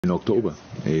In October.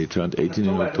 He turned 18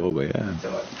 in October, yeah.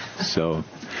 So,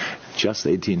 just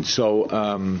 18. So,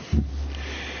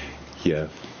 yeah,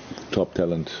 top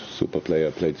talent, super player,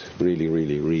 played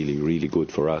really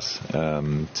good for us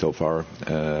so far.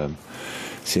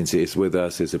 Since he's with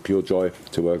us, it's a pure joy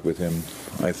to work with him.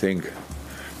 I think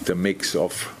the mix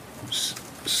of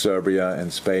Serbia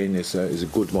and Spain is a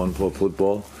good one for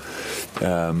football.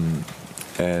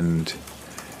 And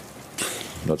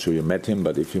not sure you met him,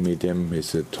 but if you meet him,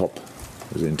 he's a top,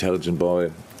 he's an intelligent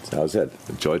boy. As I said,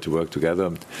 a joy to work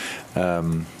together.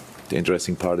 The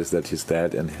interesting part is that his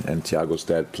dad and Thiago's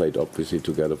dad played obviously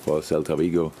together for Celta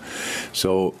Vigo.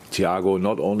 So Thiago,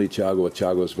 not only Thiago, but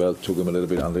Thiago as well took him a little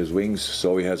bit under his wings.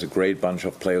 So he has a great bunch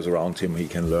of players around him he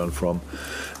can learn from.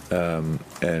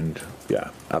 And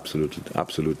yeah,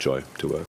 absolute joy to work.